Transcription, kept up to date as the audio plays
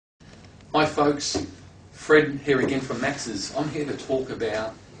Hi folks, Fred here again from Max's. I'm here to talk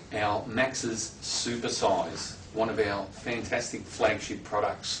about our Max's Supersize, one of our fantastic flagship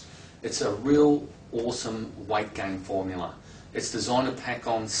products. It's a real awesome weight gain formula. It's designed to pack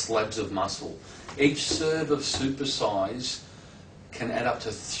on slabs of muscle. Each serve of Supersize can add up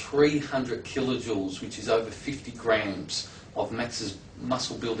to 300 kilojoules, which is over 50 grams of Max's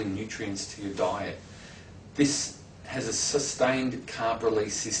muscle building nutrients to your diet. This has a sustained carb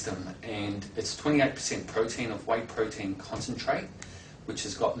release system, and it's 28% protein of whey protein concentrate, which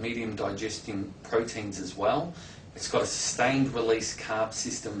has got medium digesting proteins as well. It's got a sustained release carb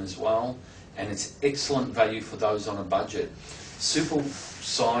system as well, and it's excellent value for those on a budget.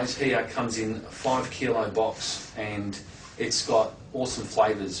 Supersize here comes in a 5 kilo box, and it's got awesome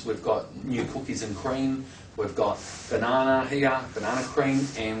flavours. We've got new cookies and cream, we've got banana here, banana cream,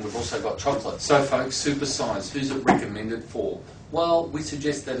 and we've also got chocolate. So folks, Supersize, who's it recommended for? Well, we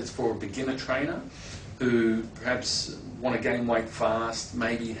suggest that it's for a beginner trainer who perhaps want to gain weight fast,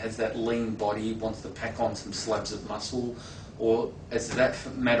 maybe has that lean body, wants to pack on some slabs of muscle, or as that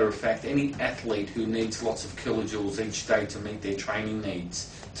matter of fact, any athlete who needs lots of kilojoules each day to meet their training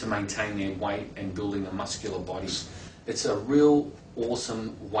needs, to maintain their weight and building a muscular body. It's a real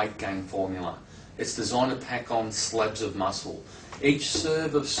awesome weight gain formula. It's designed to pack on slabs of muscle. Each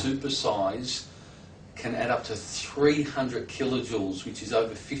serve of Supersize can add up to 300 kilojoules, which is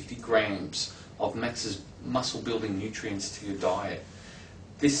over 50 grams of Max's muscle building nutrients to your diet.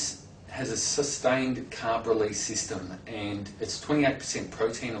 This has a sustained carb release system, and it's 28%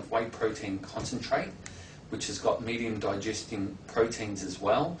 protein of whey protein concentrate, which has got medium digesting proteins as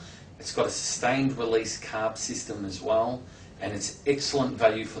well. It's got a sustained release carb system as well, and it's excellent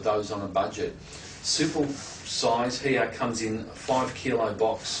value for those on a budget. Supersize here comes in a 5 kilo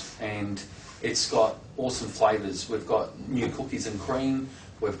box, and it's got awesome flavours. We've got new cookies and cream,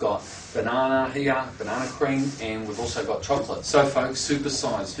 we've got banana here, banana cream, and we've also got chocolate. So folks,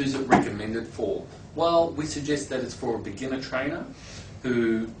 Supersize, who's it recommended for? Well, we suggest that it's for a beginner trainer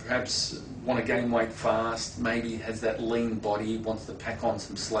who perhaps want to gain weight fast, maybe has that lean body, wants to pack on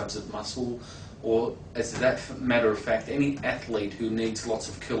some slabs of muscle, or as that matter of fact, any athlete who needs lots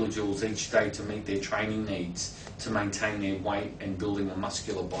of kilojoules each day to meet their training needs, to maintain their weight and building a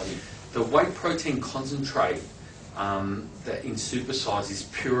muscular body. The whey protein concentrate that in Supersize is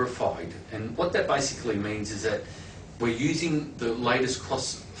purified, and what that basically means is that we're using the latest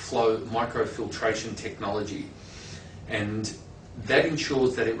cross-flow microfiltration technology, and that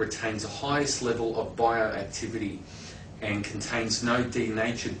ensures that it retains the highest level of bioactivity and contains no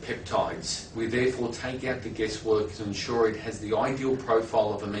denatured peptides. We therefore take out the guesswork to ensure it has the ideal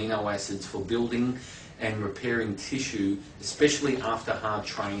profile of amino acids for building and repairing tissue, especially after hard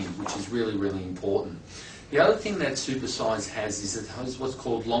training, which is really, really important. The other thing that Supersize has is it has what's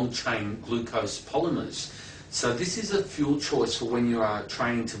called long-chain glucose polymers. So this is a fuel choice for when you are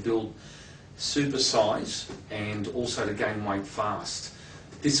training to build Supersize and also to gain weight fast.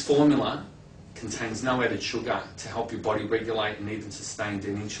 This formula contains no added sugar to help your body regulate and even sustain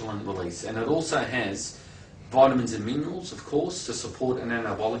an insulin release. And it also has vitamins and minerals, of course, to support an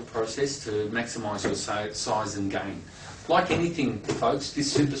anabolic process to maximise your size and gain. Like anything, folks,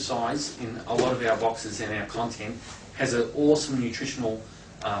 this Supersize in a lot of our boxes and our content has an awesome nutritional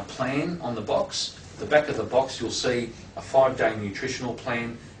plan on the box. At the back of the box you'll see a 5-day nutritional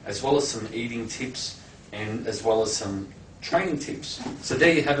plan, as well as some eating tips and as well as some training tips. So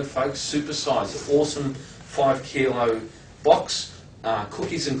there you have it folks, Supersize, awesome 5 kilo box,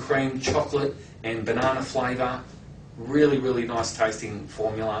 cookies and cream, chocolate and banana flavour, really, really nice tasting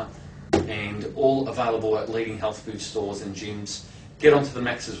formula, and all available at leading health food stores and gyms. Get onto the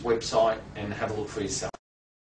Max's website and have a look for yourself.